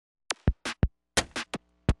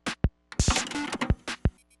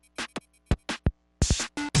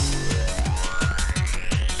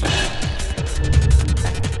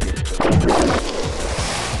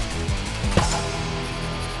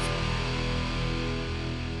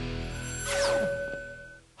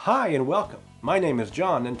Hi and welcome. My name is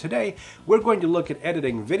John, and today we're going to look at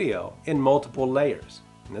editing video in multiple layers.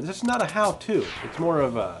 Now, this is not a how-to, it's more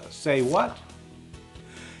of a say what.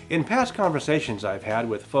 In past conversations I've had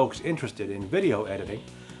with folks interested in video editing,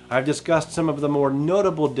 I've discussed some of the more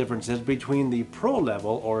notable differences between the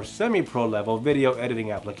pro-level or semi-pro level video editing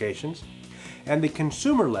applications and the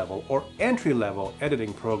consumer level or entry-level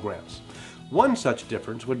editing programs. One such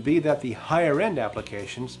difference would be that the higher-end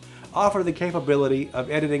applications offer the capability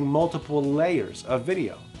of editing multiple layers of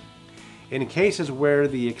video. In cases where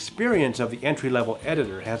the experience of the entry-level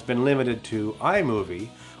editor has been limited to iMovie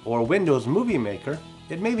or Windows Movie Maker,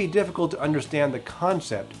 it may be difficult to understand the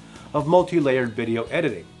concept of multi-layered video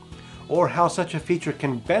editing, or how such a feature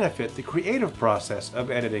can benefit the creative process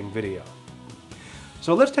of editing video.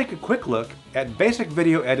 So let's take a quick look at basic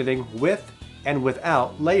video editing with and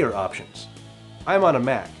without layer options. I'm on a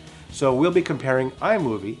Mac, so we'll be comparing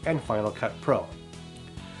iMovie and Final Cut Pro.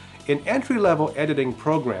 In entry-level editing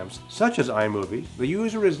programs such as iMovie, the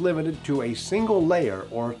user is limited to a single layer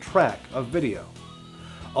or track of video.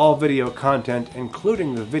 All video content,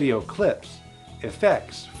 including the video clips,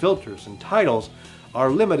 effects, filters, and titles, are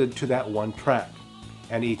limited to that one track,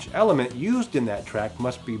 and each element used in that track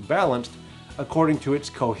must be balanced according to its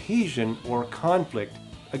cohesion or conflict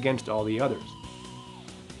against all the others.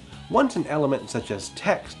 Once an element such as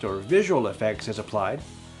text or visual effects is applied,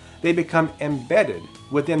 they become embedded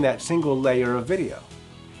within that single layer of video,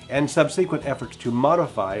 and subsequent efforts to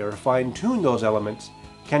modify or fine-tune those elements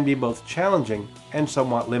can be both challenging and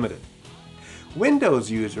somewhat limited. Windows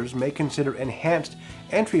users may consider enhanced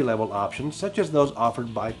entry-level options such as those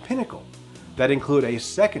offered by Pinnacle that include a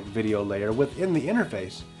second video layer within the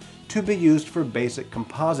interface to be used for basic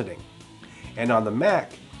compositing. And on the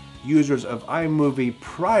Mac, users of iMovie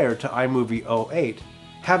prior to iMovie 08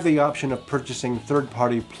 have the option of purchasing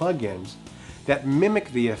third-party plugins that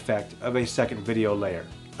mimic the effect of a second video layer,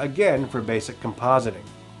 again for basic compositing.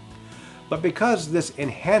 But because this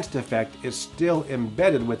enhanced effect is still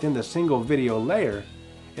embedded within the single video layer,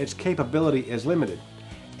 its capability is limited,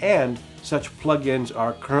 and such plugins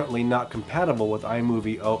are currently not compatible with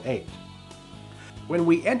iMovie 08. When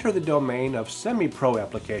we enter the domain of semi-pro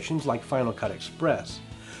applications like Final Cut Express,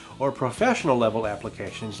 or professional level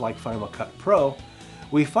applications like Final Cut Pro,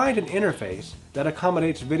 we find an interface that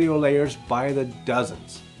accommodates video layers by the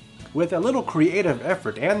dozens. With a little creative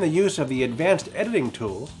effort and the use of the advanced editing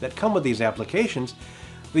tools that come with these applications,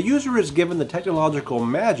 the user is given the technological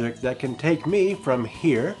magic that can take me from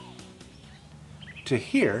here to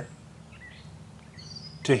here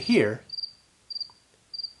to here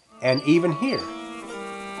and even here,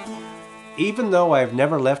 even though I've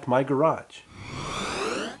never left my garage.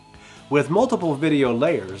 With multiple video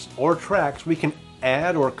layers or tracks, we can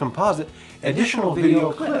add or composite additional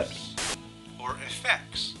video clips, or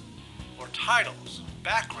effects, or titles,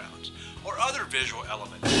 backgrounds, or other visual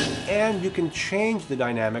elements. And you can change the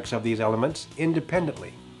dynamics of these elements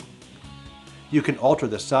independently. You can alter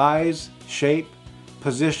the size, shape,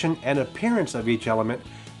 position, and appearance of each element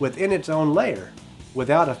within its own layer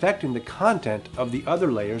without affecting the content of the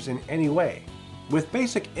other layers in any way, with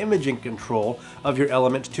basic imaging control of your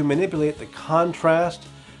elements to manipulate the contrast,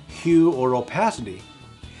 hue, or opacity,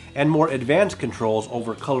 and more advanced controls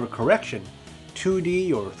over color correction,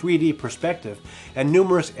 2D or 3D perspective, and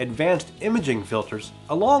numerous advanced imaging filters,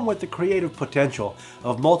 along with the creative potential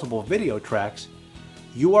of multiple video tracks,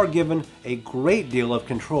 you are given a great deal of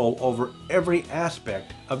control over every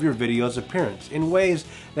aspect of your video's appearance in ways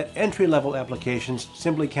that entry-level applications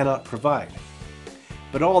simply cannot provide.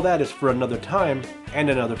 But all that is for another time and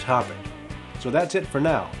another topic. So that's it for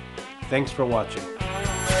now. Thanks for watching.